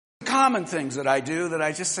common things that I do that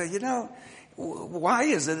I just say, why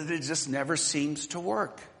is it that it just never seems to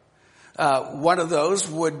work? One of those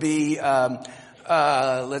would be,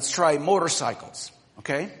 let's try motorcycles,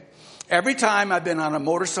 okay? Every time I've been on a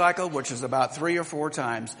motorcycle, which is about 3 or 4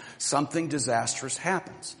 times, something disastrous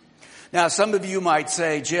happens. Now, some of you might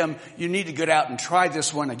say, Jim, you need to get out and try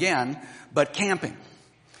this one again, but camping,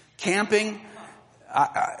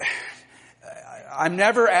 I'm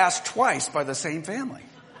never asked twice by the same family.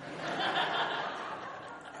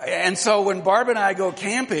 And so when Barb and I go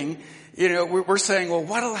camping, we're saying, well,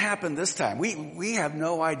 what'll happen this time? We have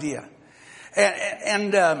no idea.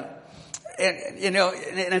 And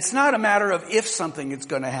it's not a matter of if something is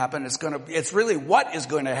going to happen. It's really what is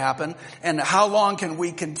going to happen and how long can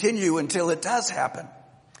we continue until it does happen.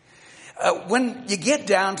 When you get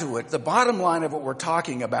down to it, the bottom line of what we're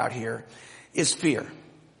talking about here is fear.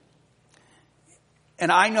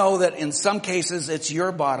 And I know that in some cases it's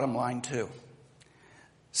your bottom line too.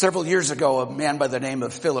 Several years ago, a man by the name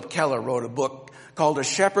of Philip Keller wrote a book called A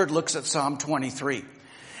Shepherd Looks at Psalm 23.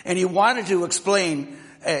 And he wanted to explain,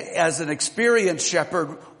 as an experienced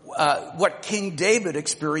shepherd, what King David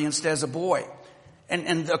experienced as a boy.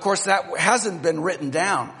 And of course that hasn't been written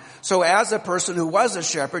down. So as a person who was a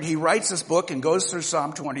shepherd, he writes this book and goes through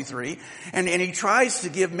Psalm 23. And he tries to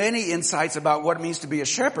give many insights about what it means to be a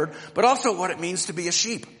shepherd, but also what it means to be a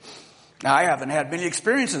sheep. Now, I haven't had many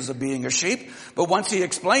experiences of being a sheep, but once he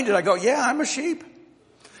explained it, I go, yeah, I'm a sheep.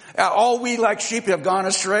 All we like sheep have gone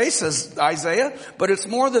astray, says Isaiah, but it's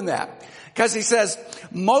more than that. Because he says,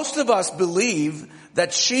 most of us believe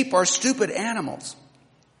that sheep are stupid animals.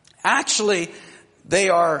 Actually, they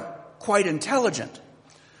are quite intelligent.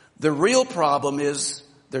 The real problem is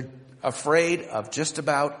they're afraid of just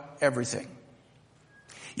about everything.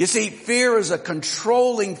 You see, fear is a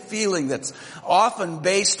controlling feeling that's often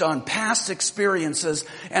based on past experiences,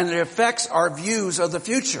 and it affects our views of the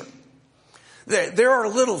future. There are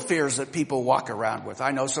little fears that people walk around with.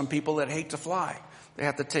 I know some people that hate to fly. They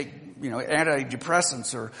have to take,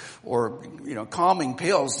 antidepressants or calming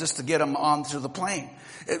pills just to get them onto the plane.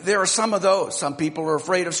 There are some of those. Some people are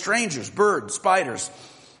afraid of strangers, birds, spiders,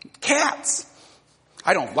 cats.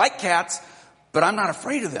 I don't like cats, but I'm not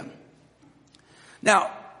afraid of them. Now,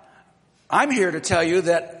 I'm here to tell you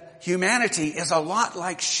that humanity is a lot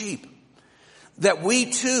like sheep. That we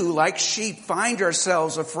too, like sheep, find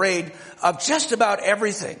ourselves afraid of just about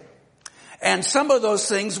everything. And some of those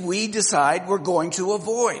things we decide we're going to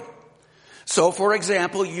avoid. So, for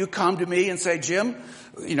example, you come to me and say, Jim,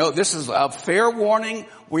 this is a fair warning.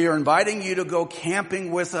 We are inviting you to go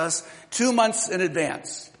camping with us 2 months in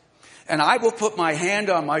advance. And I will put my hand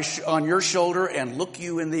on your shoulder and look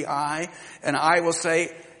you in the eye, and I will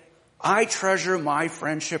say, I treasure my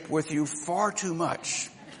friendship with you far too much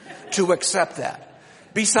to accept that.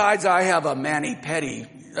 Besides, I have a mani-pedi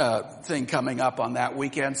thing coming up on that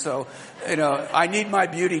weekend, so I need my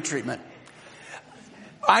beauty treatment.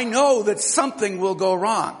 I know that something will go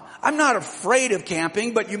wrong. I'm not afraid of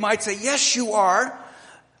camping, but you might say, yes, you are.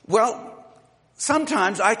 Well,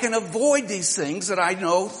 sometimes I can avoid these things that I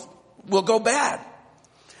know will go bad.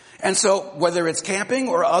 And so whether it's camping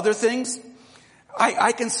or other things,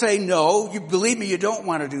 I can say no. You believe me, you don't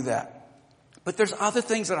want to do that. But there's other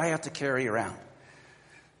things that I have to carry around.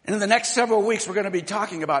 And in the next several weeks, we're going to be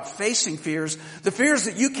talking about facing fears, the fears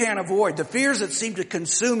that you can't avoid, the fears that seem to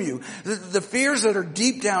consume you, the fears that are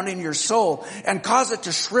deep down in your soul and cause it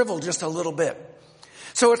to shrivel just a little bit.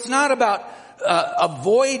 So it's not about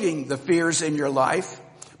avoiding the fears in your life,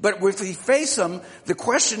 but if we face them, the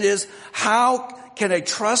question is, how can a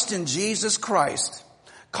trust in Jesus Christ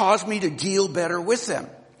cause me to deal better with them?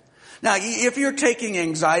 Now, if you're taking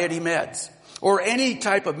anxiety meds or any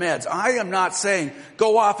type of meds, I am not saying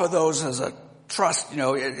go off of those as a trust,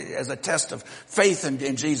 as a test of faith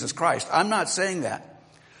in Jesus Christ. I'm not saying that.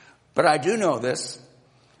 But I do know this.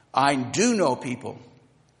 I do know people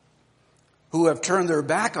who have turned their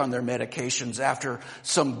back on their medications after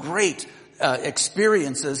some great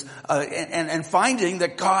experiences and finding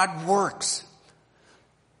that God works.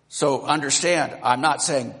 So understand, I'm not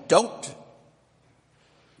saying don't,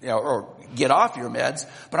 or get off your meds,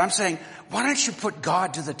 but I'm saying, why don't you put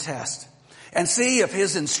God to the test and see if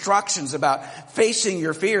his instructions about facing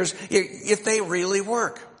your fears, if they really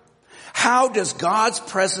work? How does God's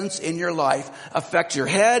presence in your life affect your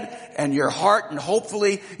head and your heart and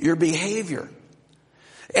hopefully your behavior?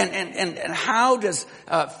 And how does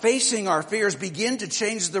facing our fears begin to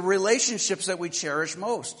change the relationships that we cherish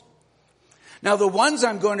most? Now, the ones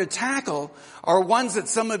I'm going to tackle are ones that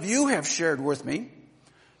some of you have shared with me.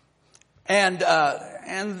 And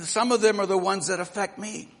some of them are the ones that affect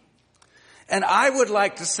me. And I would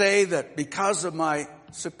like to say that because of my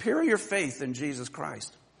superior faith in Jesus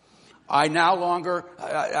Christ, I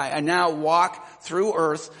now walk through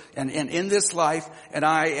earth and in this life, and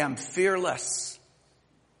I am fearless.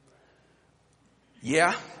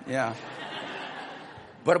 Yeah.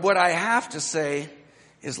 But what I have to say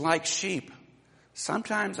is, like sheep,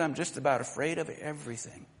 sometimes I'm just about afraid of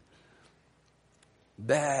everything.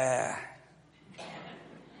 Bah.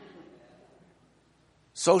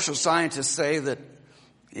 Social scientists say that,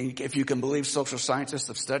 if you can believe social scientists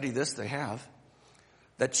have studied this, they have,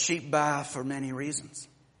 that sheep baa for many reasons.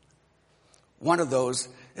 One of those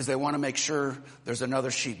is they want to make sure there's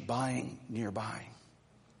another sheep baaing nearby.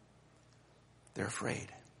 They're afraid.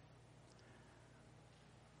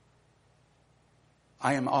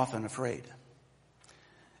 I am often afraid.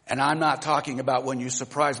 And I'm not talking about when you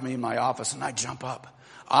surprise me in my office and I jump up.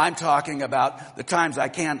 I'm talking about the times I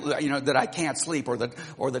can't, that I can't sleep, or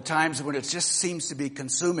the times when it just seems to be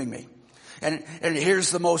consuming me. And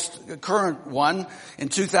here's the most current one. In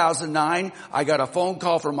 2009, I got a phone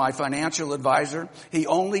call from my financial advisor. He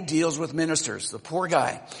only deals with ministers, the poor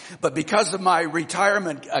guy. But because of my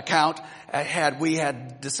retirement account, we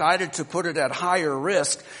had decided to put it at higher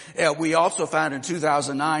risk. We also found in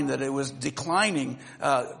 2009 that it was declining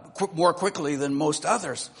more quickly than most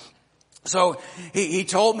others. So he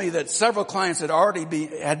told me that several clients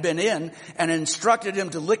had been in, and instructed him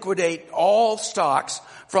to liquidate all stocks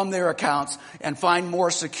from their accounts and find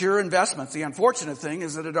more secure investments. The unfortunate thing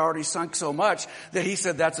is that it already sunk so much that he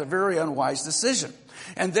said that's a very unwise decision.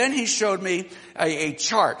 And then he showed me a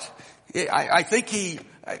chart. I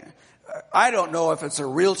don't know if it's a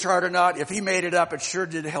real chart or not. If he made it up, it sure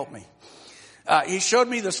did help me. He showed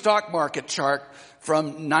me the stock market chart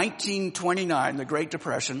from 1929, the Great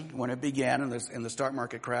Depression, when it began in the stock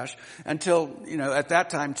market crash, until, at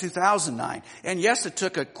that time, 2009. And yes, it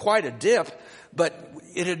took quite a dip, but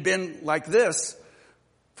it had been like this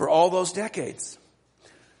for all those decades.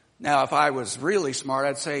 Now, if I was really smart,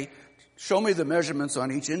 I'd say, show me the measurements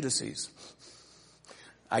on each indices.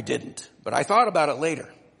 I didn't, but I thought about it later.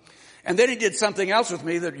 And then he did something else with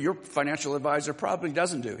me that your financial advisor probably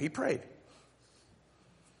doesn't do. He prayed.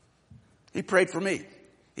 He prayed for me.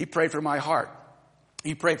 He prayed for my heart.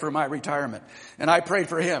 He prayed for my retirement. And I prayed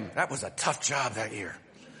for him. That was a tough job that year.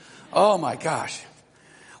 Oh my gosh.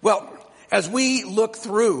 Well, as we look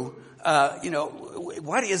through,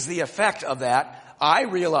 what is the effect of that? I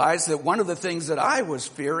realized that one of the things that I was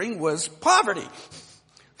fearing was poverty,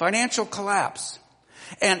 financial collapse.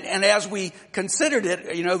 And as we considered it,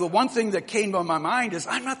 the one thing that came to my mind is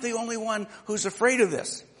I'm not the only one who's afraid of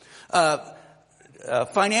this.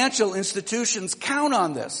 Financial institutions count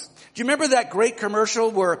on this. Do you remember that great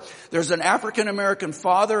commercial where there's an African-American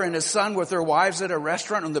father and his son with their wives at a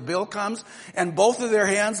restaurant and the bill comes, and both of their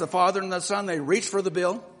hands, the father and the son, they reach for the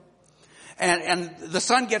bill, and the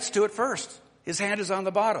son gets to it first. His hand is on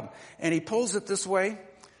the bottom, and he pulls it this way,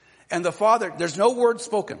 and the father, there's no word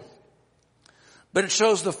spoken, but it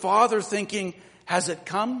shows the father thinking, has it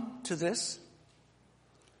come to this?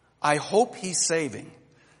 I hope he's saving.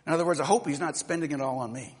 In other words, I hope he's not spending it all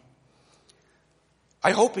on me. I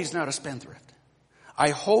hope he's not a spendthrift. I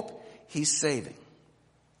hope he's saving.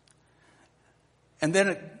 And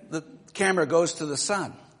then the camera goes to the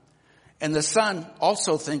son. And the son,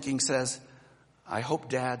 also thinking, says, I hope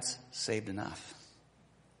dad's saved enough.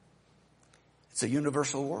 It's a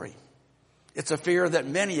universal worry. It's a fear that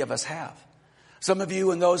many of us have. Some of you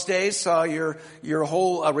in those days saw your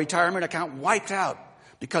whole retirement account wiped out,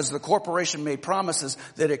 because the corporation made promises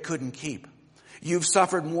that it couldn't keep. You've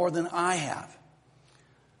suffered more than I have.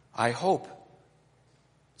 I hope,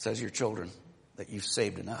 says your children, that you've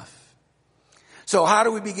saved enough. So how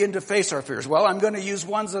do we begin to face our fears? Well, I'm going to use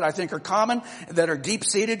ones that I think are common, that are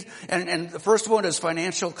deep-seated. And the first one is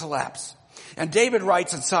financial collapse. And David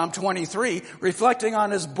writes in Psalm 23, reflecting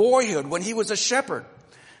on his boyhood when he was a shepherd.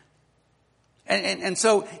 And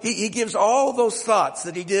so he gives all those thoughts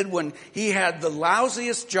that he did when he had the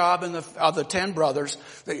lousiest job of the 10 brothers,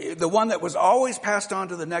 the one that was always passed on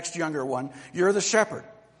to the next younger one. You're the shepherd.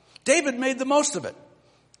 David made the most of it.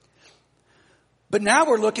 But now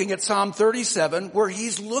we're looking at Psalm 37, where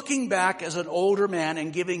he's looking back as an older man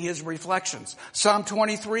and giving his reflections. Psalm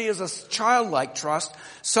 23 is a childlike trust.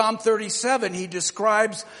 Psalm 37, he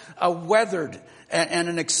describes a weathered and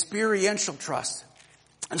an experiential trust.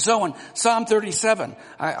 And so in Psalm 37,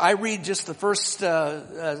 I read just the first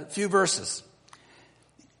few verses.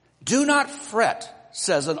 Do not fret,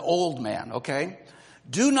 says an old man, okay?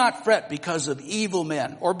 Do not fret because of evil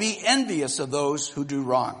men, or be envious of those who do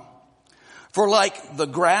wrong. For like the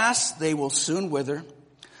grass, they will soon wither.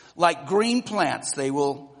 Like green plants, they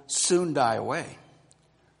will soon die away.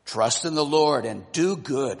 Trust in the Lord and do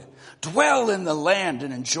good. Dwell in the land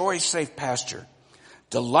and enjoy safe pasture.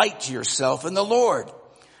 Delight yourself in the Lord,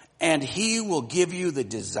 and he will give you the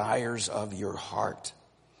desires of your heart.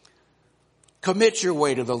 Commit your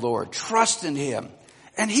way to the Lord. Trust in him,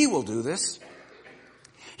 and he will do this.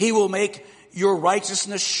 He will make your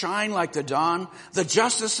righteousness shine like the dawn, the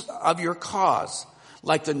justice of your cause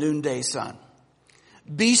like the noonday sun.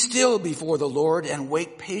 Be still before the Lord and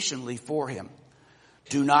wait patiently for him.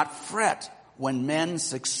 Do not fret when men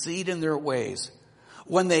succeed in their ways,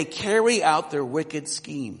 when they carry out their wicked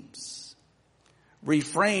schemes.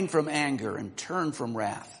 Refrain from anger and turn from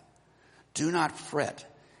wrath. Do not fret.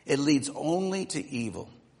 It leads only to evil,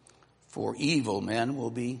 for evil men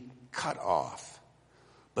will be cut off.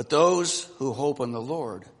 But those who hope in the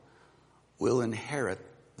Lord will inherit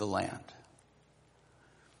the land.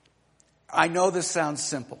 I know this sounds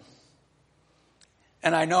simple.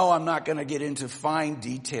 And I know I'm not going to get into fine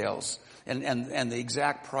details and the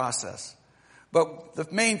exact process. But the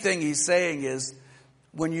main thing he's saying is,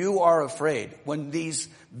 when you are afraid, when these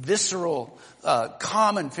visceral,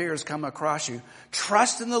 common fears come across you,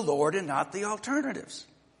 trust in the Lord and not the alternatives.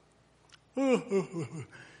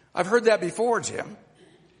 I've heard that before, Jim.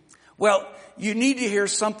 Well, you need to hear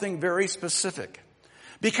something very specific,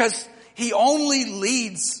 because he only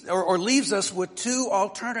leads or leaves us with two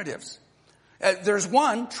alternatives. There's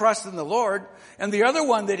one, trust in the Lord, and the other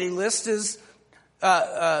one that he lists is,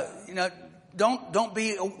 don't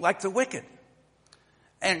be like the wicked.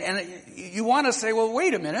 And you want to say, well,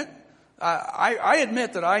 wait a minute. I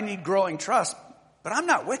admit that I need growing trust, but I'm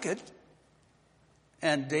not wicked.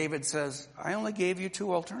 And David says, I only gave you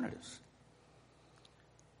two alternatives.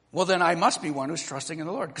 Well, then I must be one who's trusting in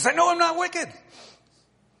the Lord, because I know I'm not wicked.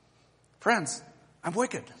 Friends, I'm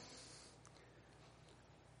wicked.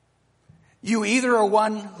 You either are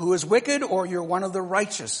one who is wicked or you're one of the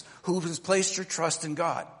righteous who has placed your trust in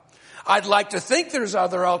God. I'd like to think there's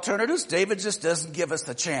other alternatives. David just doesn't give us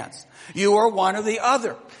the chance. You are one or the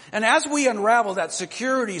other. And as we unravel that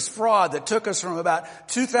securities fraud that took us from about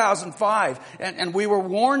 2005, and we were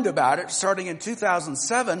warned about it starting in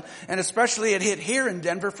 2007, and especially it hit here in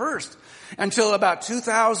Denver first, until about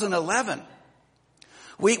 2011.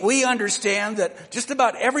 We understand that just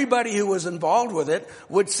about everybody who was involved with it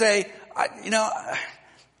would say, I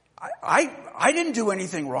didn't do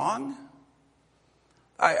anything wrong.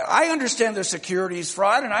 I understand the securities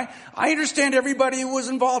fraud, and I understand everybody who was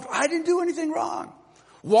involved. I didn't do anything wrong.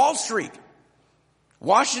 Wall Street,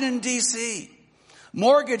 Washington, D.C.,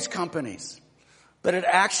 mortgage companies. But it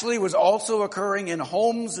actually was also occurring in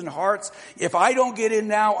homes and hearts. If I don't get in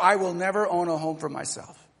now, I will never own a home for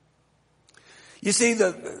myself. You see,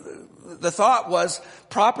 the thought was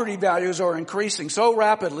property values are increasing so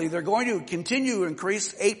rapidly, they're going to continue to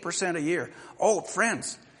increase 8% a year. Oh,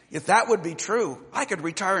 friends, if that would be true, I could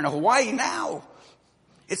retire in Hawaii now.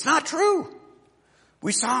 It's not true.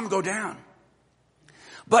 We saw them go down.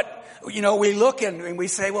 But, we look and we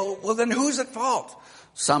say, well, then who's at fault?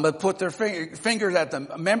 Some have put their finger at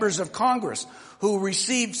the members of Congress who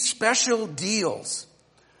received special deals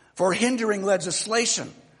for hindering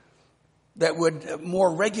legislation that would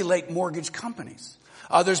more regulate mortgage companies.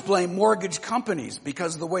 Others blame mortgage companies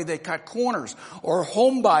because of the way they cut corners, or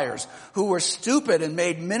home buyers who were stupid and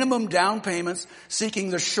made minimum down payments seeking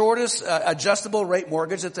the shortest adjustable rate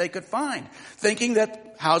mortgage that they could find, thinking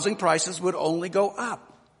that housing prices would only go up.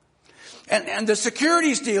 And the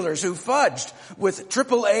securities dealers who fudged with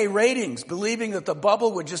AAA ratings, believing that the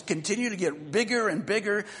bubble would just continue to get bigger and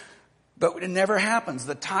bigger. But it never happens.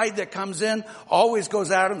 The tide that comes in always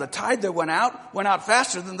goes out, and the tide that went out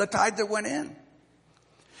faster than the tide that went in.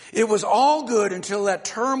 It was all good until that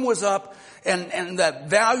term was up and that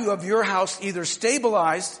value of your house either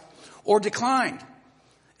stabilized or declined.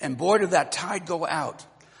 And boy, did that tide go out.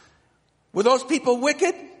 Were those people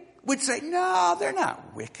wicked? We'd say, no, they're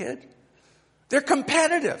not wicked. They're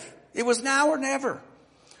competitive. It was now or never.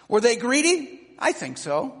 Were they greedy? I think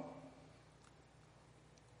so.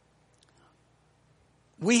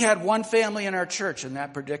 We had one family in our church in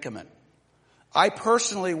that predicament. I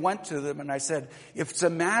personally went to them and I said, if it's a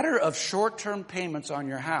matter of short-term payments on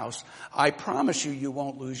your house, I promise you, you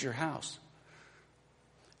won't lose your house.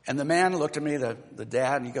 And the man looked at me, the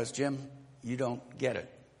dad, and he goes, Jim, you don't get it.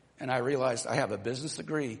 And I realized I have a business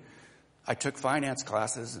degree. I took finance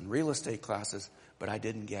classes and real estate classes, but I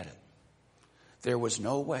didn't get it. There was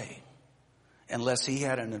no way, unless he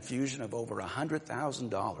had an infusion of over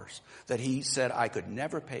 $100,000 that he said I could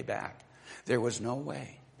never pay back. There was no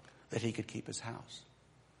way that he could keep his house.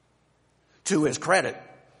 To his credit,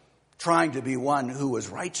 trying to be one who was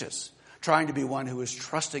righteous, trying to be one who is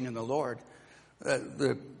trusting in the Lord.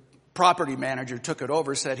 The property manager took it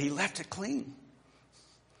over, said he left it clean.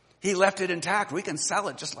 He left it intact. We can sell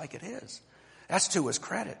it just like it is. That's to his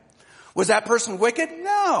credit. Was that person wicked?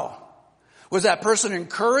 No. Was that person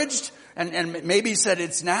encouraged and maybe said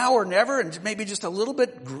it's now or never and maybe just a little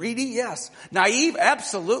bit greedy? Yes. Naive?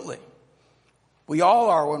 Absolutely. We all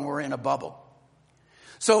are when we're in a bubble.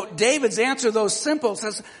 So David's answer, though simple,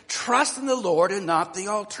 says trust in the Lord and not the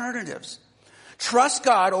alternatives. Trust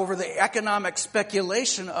God over the economic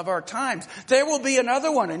speculation of our times. There will be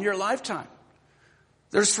another one in your lifetime.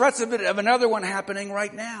 There's threats of another one happening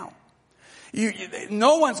right now.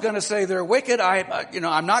 No one's going to say they're wicked.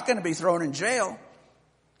 I'm not going to be thrown in jail.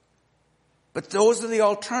 But those are the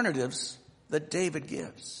alternatives that David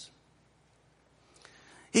gives.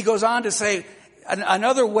 He goes on to say,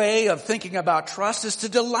 another way of thinking about trust is to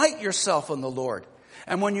delight yourself in the Lord.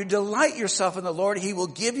 And when you delight yourself in the Lord, He will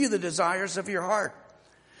give you the desires of your heart.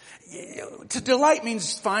 To delight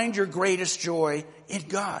means find your greatest joy in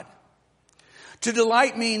God. To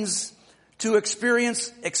delight means to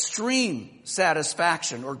experience extreme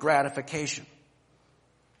satisfaction or gratification.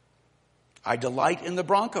 I delight in the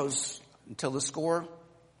Broncos until the score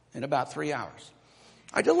in about 3 hours.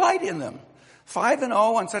 I delight in them. 5-0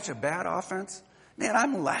 on such a bad offense. Man,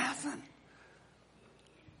 I'm laughing.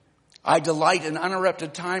 I delight in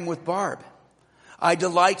uninterrupted time with Barb. I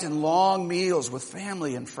delight in long meals with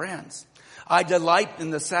family and friends. I delight in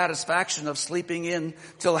the satisfaction of sleeping in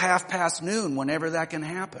till noon, whenever that can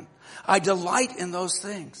happen. I delight in those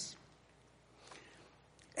things.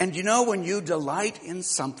 And you know, when you delight in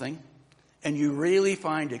something and you really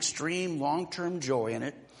find extreme long-term joy in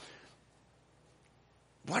it,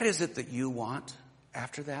 what is it that you want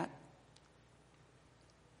after that?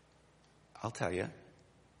 I'll tell you,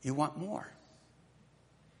 you want more.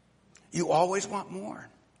 You always want more.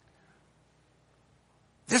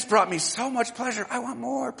 This brought me so much pleasure. I want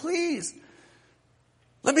more, please.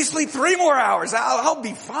 Let me sleep 3 more hours. I'll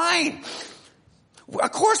be fine.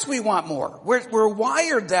 Of course we want more. We're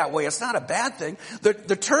wired that way. It's not a bad thing.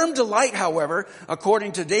 The term delight, however,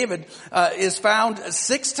 according to David, is found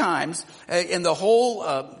 6 times in the whole,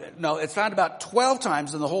 it's found about 12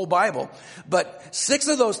 times in the whole Bible. But 6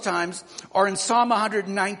 of those times are in Psalm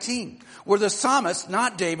 119, where the psalmist,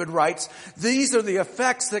 not David, writes, these are the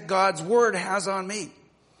effects that God's word has on me.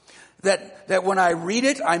 That when I read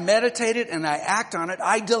it, I meditate it, and I act on it,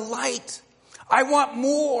 I delight. I want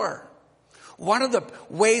more. One of the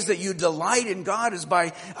ways that you delight in God is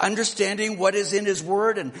by understanding what is in His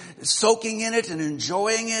Word and soaking in it and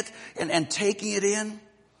enjoying it and taking it in.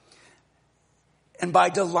 And by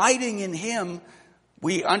delighting in Him,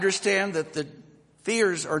 we understand that the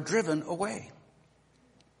fears are driven away.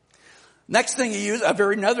 Next thing he used,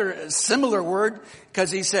 another similar word,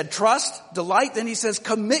 because he said trust, delight. Then he says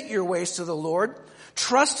commit your ways to the Lord.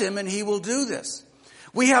 Trust Him and He will do this.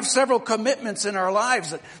 We have several commitments in our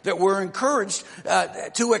lives that we're encouraged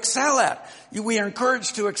to excel at. We are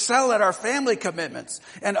encouraged to excel at our family commitments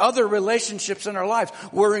and other relationships in our lives.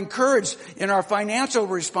 We're encouraged in our financial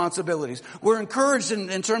responsibilities. We're encouraged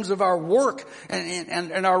in terms of our work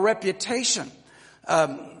and our reputation.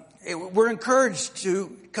 We're encouraged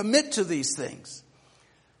to commit to these things.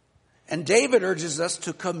 And David urges us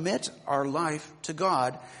to commit our life to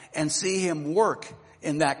God and see Him work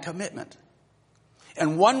in that commitment.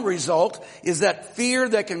 And one result is that fear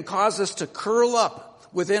that can cause us to curl up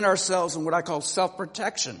within ourselves in what I call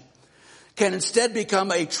self-protection can instead become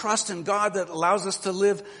a trust in God that allows us to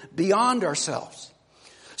live beyond ourselves.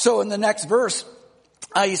 So in the next verse,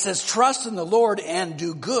 he says, trust in the Lord and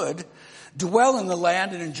do good, dwell in the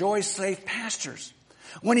land and enjoy safe pastures.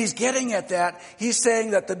 When he's getting at that, he's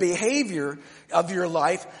saying that the behavior of your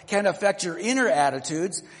life can affect your inner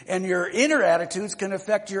attitudes, and your inner attitudes can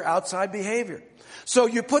affect your outside behavior. So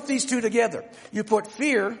you put these two together. You put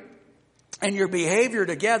fear and your behavior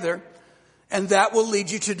together, and that will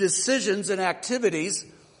lead you to decisions and activities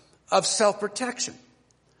of self-protection.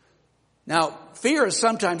 Now, fear is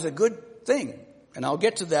sometimes a good thing, and I'll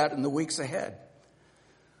get to that in the weeks ahead.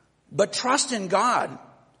 But trust in God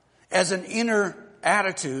as an inner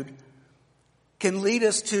attitude can lead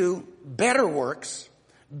us to better works,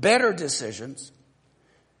 better decisions.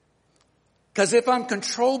 Because if I'm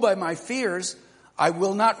controlled by my fears, I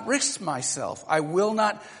will not risk myself. I will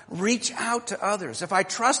not reach out to others. If I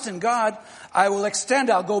trust in God,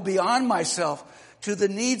 I'll go beyond myself to the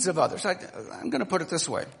needs of others. I'm going to put it this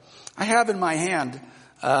way. I have in my hand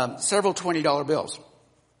several $20 bills.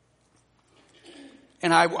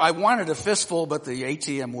 And I wanted a fistful, but the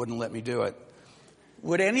ATM wouldn't let me do it.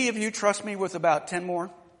 Would any of you trust me with about 10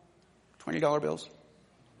 more $20 bills?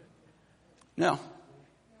 No?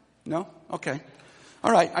 No? Okay.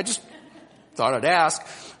 All right. I just thought I'd ask.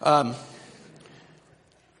 I'm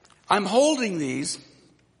holding these.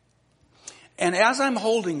 And as I'm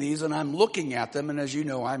holding these and I'm looking at them, and as you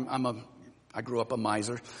know, I grew up a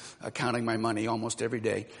miser, counting my money almost every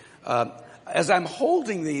day. As I'm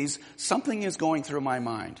holding these, something is going through my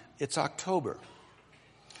mind. It's October.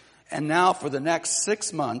 And now for the next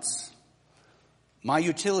 6 months, my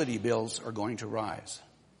utility bills are going to rise.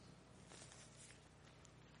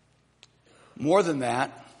 More than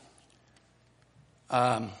that,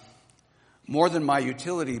 more than my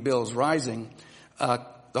utility bills rising,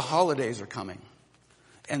 the holidays are coming.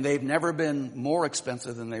 And they've never been more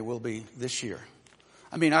expensive than they will be this year.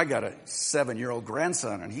 I mean, I got a 7-year-old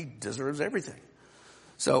grandson and he deserves everything.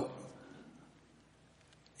 So,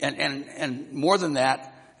 and more than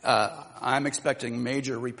that, I'm expecting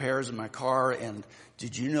major repairs in my car. And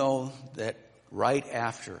did you know that right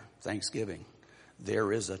after Thanksgiving,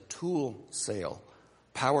 there is a tool sale,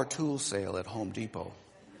 power tool sale at Home Depot.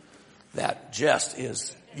 That just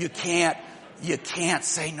is, you can't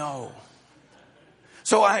say no.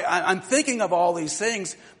 So I'm thinking of all these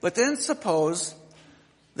things, but then suppose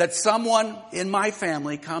that someone in my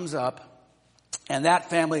family comes up and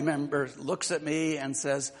that family member looks at me and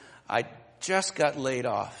says, I just got laid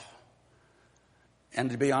off.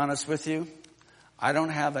 And to be honest with you, I don't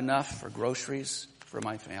have enough for groceries for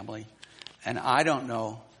my family, and I don't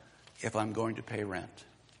know if I'm going to pay rent.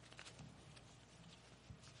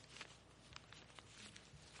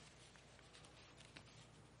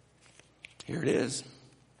 Here it is.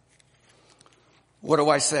 What do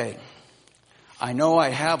I say? I know I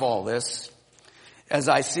have all this. As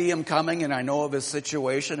I see him coming and I know of his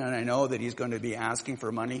situation and I know that he's going to be asking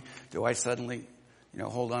for money, do I suddenly,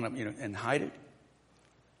 hold on, and hide it?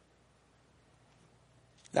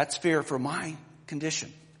 That's fear for my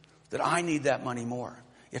condition, that I need that money more.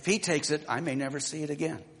 If he takes it, I may never see it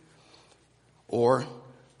again. Or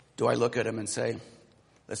do I look at him and say,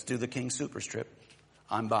 let's do the King Superstrip.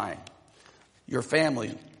 I'm buying. Your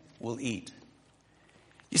family will eat.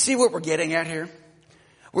 You see what we're getting at here?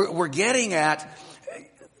 We're getting at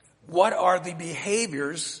what are the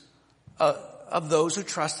behaviors of those who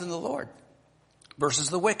trust in the Lord versus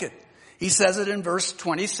the wicked. He says it in verse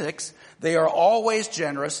 26, they are always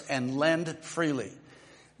generous and lend freely.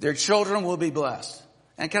 Their children will be blessed.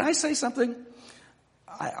 And can I say something?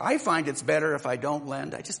 I find it's better if I don't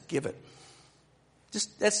lend. I just give it.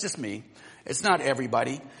 That's just me. It's not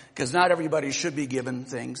everybody, because not everybody should be given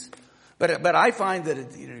things. But I find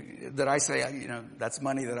that I say, that's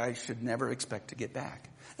money that I should never expect to get back.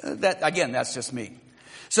 That's just me.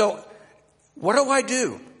 So what do I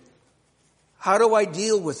do? How do I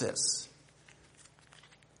deal with this?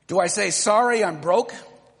 Do I say, sorry, I'm broke?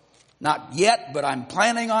 Not yet, but I'm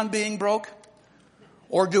planning on being broke.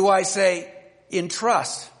 Or do I say, in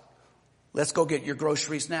trust, let's go get your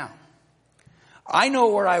groceries now? I know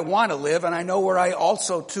where I want to live, and I know where I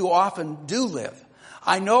also too often do live.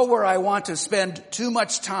 I know where I want to spend too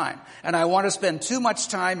much time, and I want to spend too much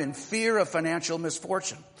time in fear of financial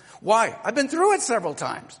misfortune. Why? I've been through it several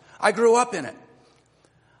times. I grew up in it.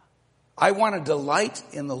 I want to delight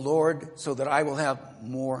in the Lord so that I will have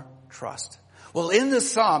more trust. Well, in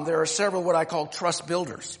this psalm, there are several what I call trust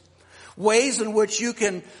builders. Ways in which you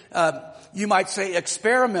can, you might say,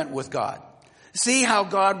 experiment with God. See how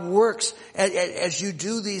God works as you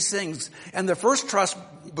do these things. And the first trust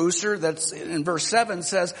booster that's in verse 7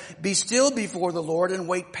 says, be still before the Lord and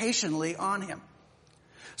wait patiently on him.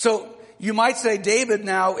 So you might say David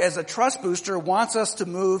now, as a trust booster, wants us to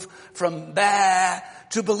move from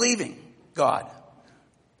to believing God.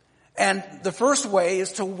 And the first way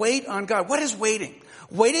is to wait on God. What is waiting?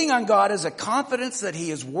 Waiting on God is a confidence that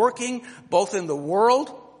he is working both in the world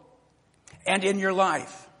and in your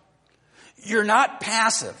life. You're not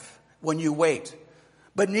passive when you wait,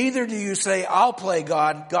 but neither do you say, I'll play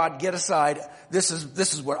God. God, get aside. This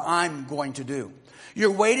is what I'm going to do. You're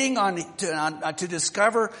waiting to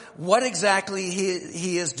discover what exactly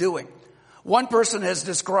he is doing. One person has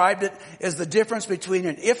described it as the difference between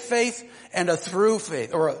an if faith and a through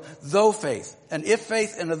faith, or a though faith. An if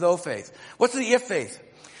faith and a though faith. What's the if faith?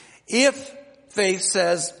 If faith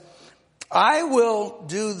says, I will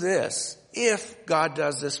do this if God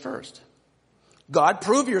does this first. God,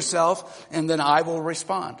 prove yourself, and then I will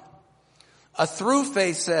respond. A through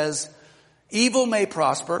faith says, evil may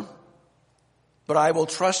prosper, but I will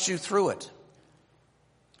trust you through it.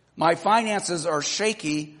 My finances are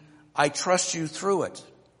shaky, I trust you through it.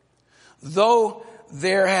 Though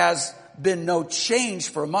there has been no change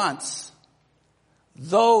for months,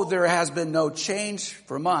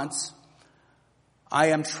 I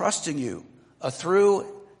am trusting you. a through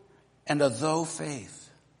and a though faith.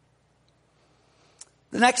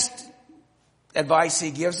 The next advice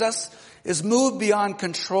he gives us is move beyond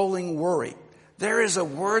controlling worry. There is a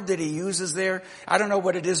word that he uses there. I don't know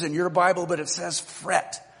what it is in your Bible, but it says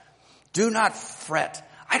fret. Do not fret.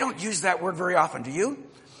 I don't use that word very often. Do you?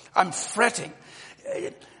 I'm fretting.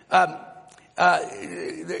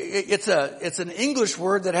 It's an English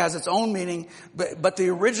word that has its own meaning, but the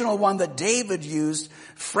original one that David used,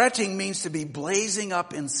 fretting means to be blazing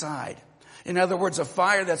up inside. In other words, a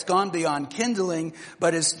fire that's gone beyond kindling,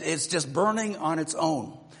 but it's just burning on its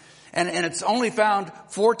own. And it's only found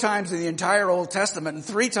 4 times in the entire Old Testament, and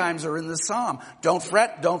 3 times are in the Psalm. Don't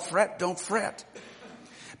fret, don't fret, don't fret.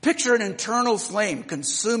 Picture an internal flame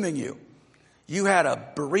consuming you. You had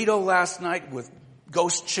a burrito last night with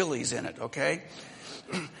ghost chilies in it, okay?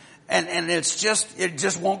 And it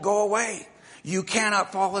just won't go away. You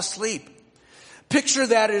cannot fall asleep. Picture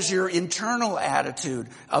that as your internal attitude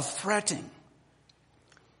of fretting.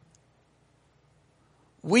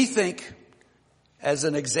 We think, as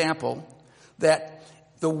an example, that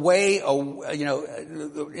the way,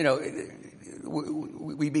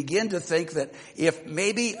 we begin to think that if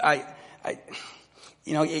maybe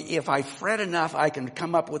if I fret enough, I can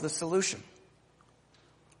come up with a solution.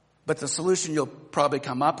 But the solution you'll probably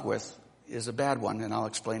come up with is a bad one, and I'll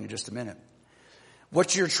explain in just a minute.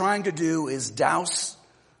 What you're trying to do is douse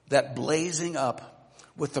that blazing up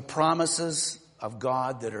with the promises of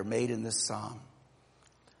God that are made in this psalm.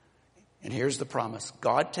 And here's the promise.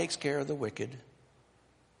 God takes care of the wicked.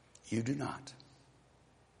 You do not.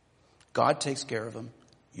 God takes care of them.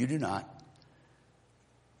 You do not.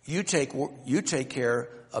 You take care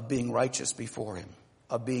of being righteous before him,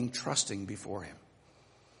 of being trusting before him.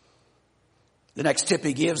 The next tip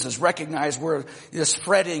he gives is recognize where this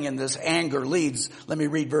fretting and this anger leads. Let me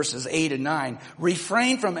read verses 8 and 9.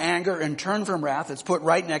 Refrain from anger and turn from wrath. It's put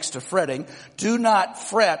right next to fretting. Do not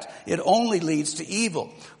fret. It only leads to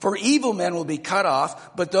evil. For evil men will be cut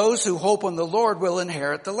off, but those who hope on the Lord will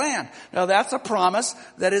inherit the land. Now that's a promise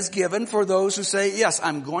that is given for those who say, yes,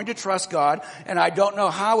 I'm going to trust God, and I don't know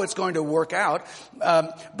how it's going to work out,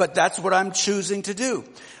 but that's what I'm choosing to do.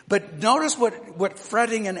 But notice what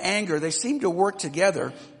fretting and anger, they seem to work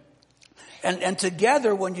together. And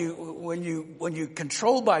together, when you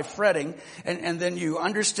control by fretting, and then you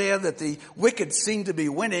understand that the wicked seem to be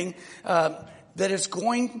winning, that it's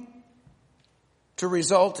going to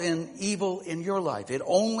result in evil in your life. It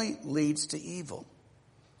only leads to evil.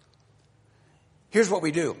 Here's what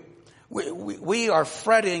we do. We are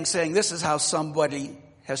fretting, saying, this is how somebody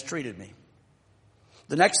has treated me.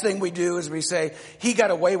 The next thing we do is we say, he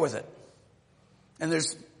got away with it. And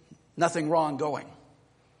there's nothing wrong going.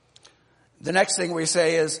 The next thing we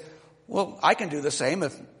say is, well, I can do the same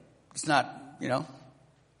if it's not,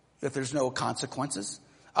 if there's no consequences.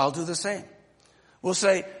 I'll do the same. We'll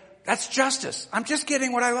say, that's justice. I'm just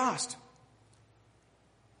getting what I lost.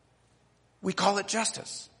 We call it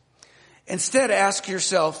justice. Instead, ask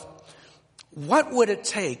yourself, what would it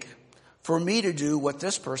take for me to do what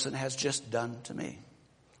this person has just done to me?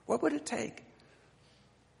 What would it take?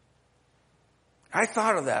 I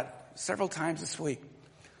thought of that several times this week.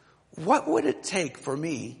 What would it take for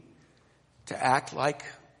me to act like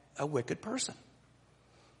a wicked person?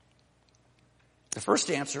 The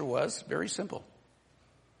first answer was very simple.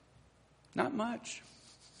 Not much.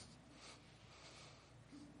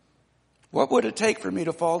 What would it take for me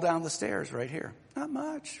to fall down the stairs right here? Not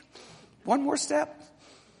much. One more step.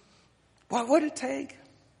 What would it take?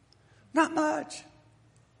 Not much.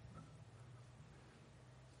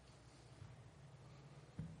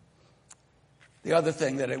 The other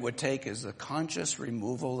thing that it would take is the conscious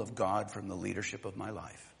removal of God from the leadership of my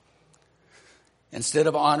life. Instead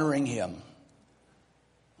of honoring him,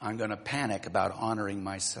 I'm going to panic about honoring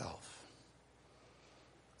myself.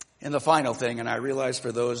 And the final thing, and I realize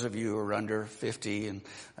for those of you who are under 50, and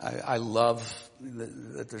I love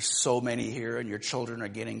that there's so many here, and your children are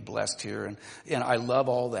getting blessed here, and I love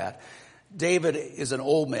all that. David is an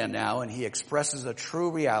old man now, and he expresses a true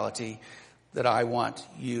reality that I want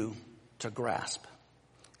you to grasp.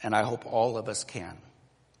 And I hope all of us can.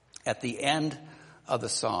 At the end of the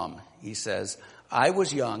psalm, he says, I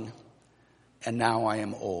was young and now I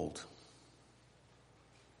am old.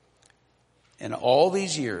 In all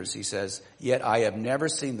these years, he says, yet I have never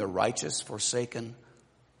seen the righteous forsaken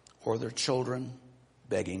or their children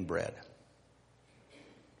begging bread.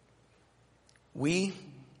 We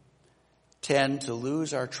tend to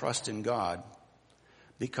lose our trust in God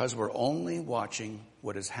because we're only watching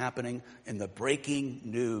what is happening in the breaking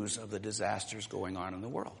news of the disasters going on in the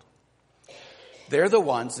world. They're the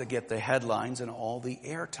ones that get the headlines and all the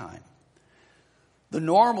airtime. The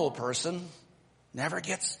normal person never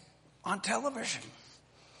gets on television.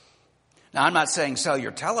 Now, I'm not saying sell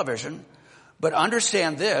your television, but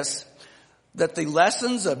understand this, that the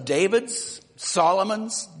lessons of David's,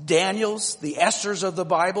 Solomon's, Daniel's, the Esthers of the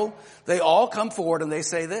Bible, they all come forward and they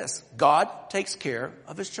say this: God takes care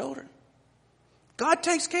of his children. God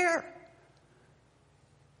takes care.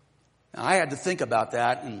 Now, I had to think about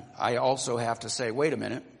that, and I also have to say, wait a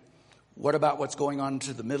minute, what about what's going on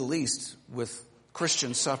to the Middle East with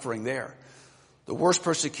Christians suffering there? The worst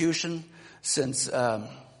persecution since the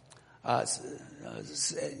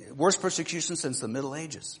Middle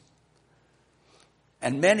Ages.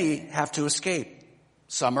 And many have to escape.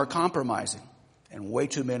 Some are compromising, and way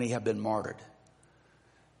too many have been martyred.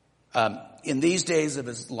 In these days of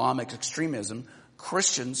Islamic extremism,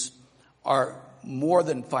 Christians are more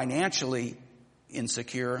than financially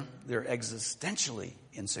insecure, they're existentially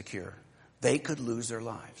insecure. They could lose their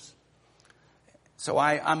lives. So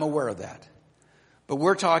I'm aware of that. But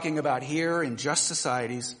we're talking about here in just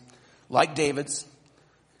societies like David's,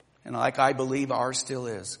 and like I believe ours still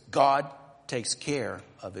is. God takes care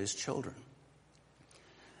of his children.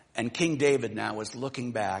 And King David now is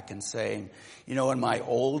looking back and saying, you know, in my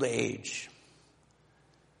old age,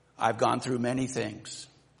 I've gone through many things.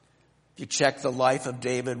 If you check the life of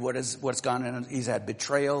David, what's gone in, he's had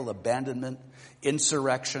betrayal, abandonment,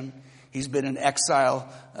 insurrection. He's been in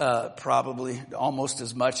exile probably almost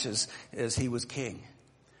as much as he was king.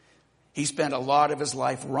 He spent a lot of his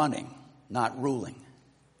life running, not ruling.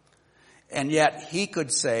 And yet he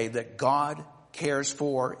could say that God cares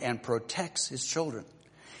for and protects his children.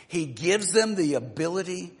 He gives them the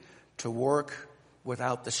ability to work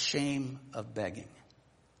without the shame of begging.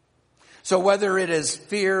 So whether it is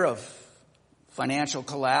fear of financial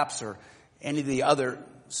collapse or any of the other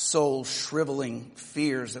soul shriveling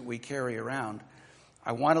fears that we carry around,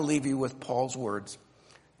 I want to leave you with Paul's words,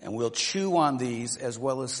 and we'll chew on these as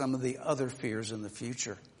well as some of the other fears in the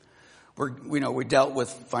future. We dealt with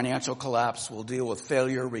financial collapse. We'll deal with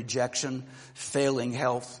failure, rejection, failing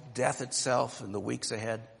health, death itself in the weeks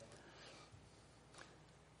ahead.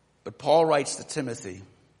 But Paul writes to Timothy,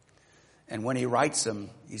 and when he writes him,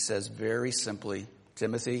 he says very simply,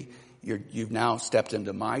 Timothy, you've now stepped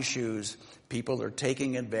into my shoes. People are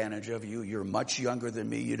taking advantage of you. You're much younger than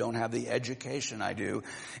me. You don't have the education I do.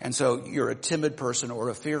 And so you're a timid person or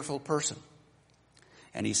a fearful person.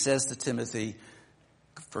 And he says to Timothy,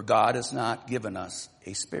 for God has not given us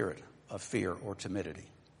a spirit of fear or timidity.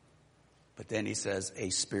 But then he says a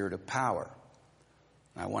spirit of power.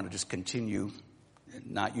 And I want to just continue,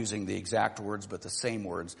 not using the exact words, but the same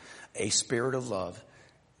words. A spirit of love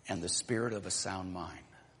and the spirit of a sound mind.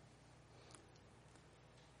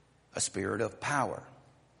 A spirit of power,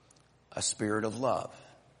 a spirit of love,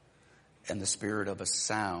 and the spirit of a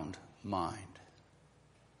sound mind.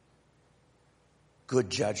 Good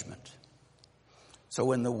judgment.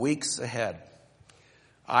 So in the weeks ahead,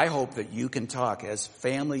 I hope that you can talk as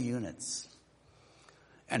family units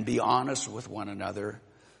and be honest with one another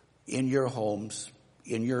in your homes,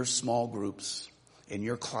 in your small groups, in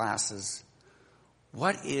your classes.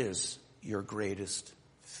 What is your greatest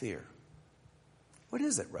fear? What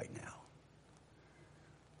is it right now?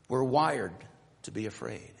 We're wired to be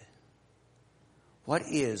afraid. What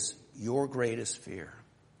is your greatest fear?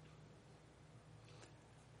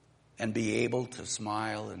 And be able to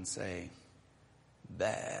smile and say,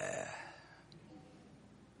 bah.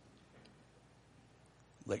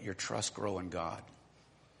 Let your trust grow in God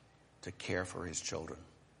to care for his children.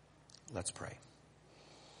 Let's pray.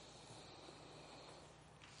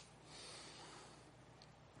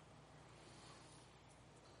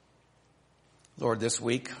 Lord, this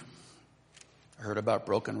week I heard about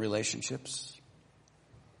broken relationships,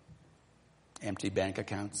 empty bank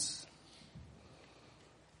accounts,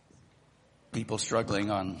 people struggling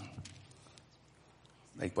on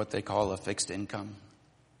what they call a fixed income,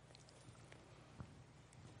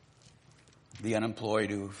 the unemployed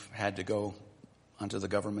who've had to go onto the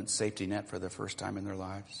government safety net for the first time in their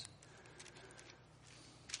lives.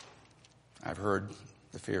 I've heard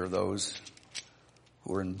the fear of those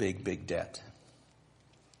who are in big, big debt.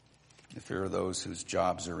 The fear of those whose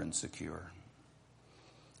jobs are insecure.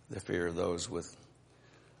 The fear of those with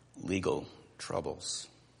legal troubles.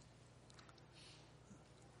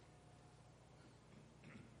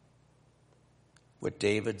 What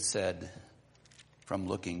David said from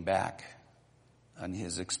looking back on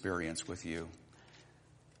his experience with you,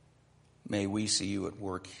 may we see you at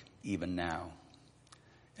work even now.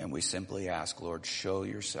 And we simply ask, Lord, show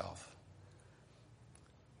yourself,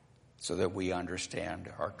 so that we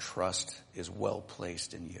understand our trust is well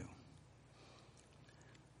placed in you.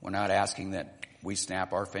 We're not asking that We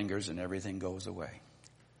snap our fingers and everything goes away.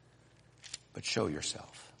 But show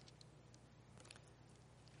yourself.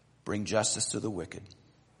 Bring justice to the wicked.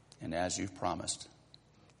 And as you've promised,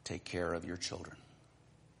 take care of your children.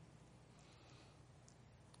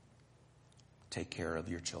 Take care of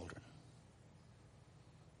your children.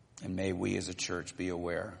 And may we as a church be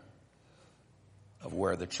aware of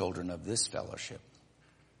where the children of this fellowship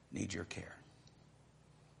need your care.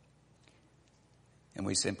 And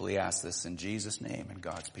we simply ask this in Jesus' name, and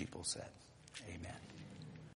God's people said, amen.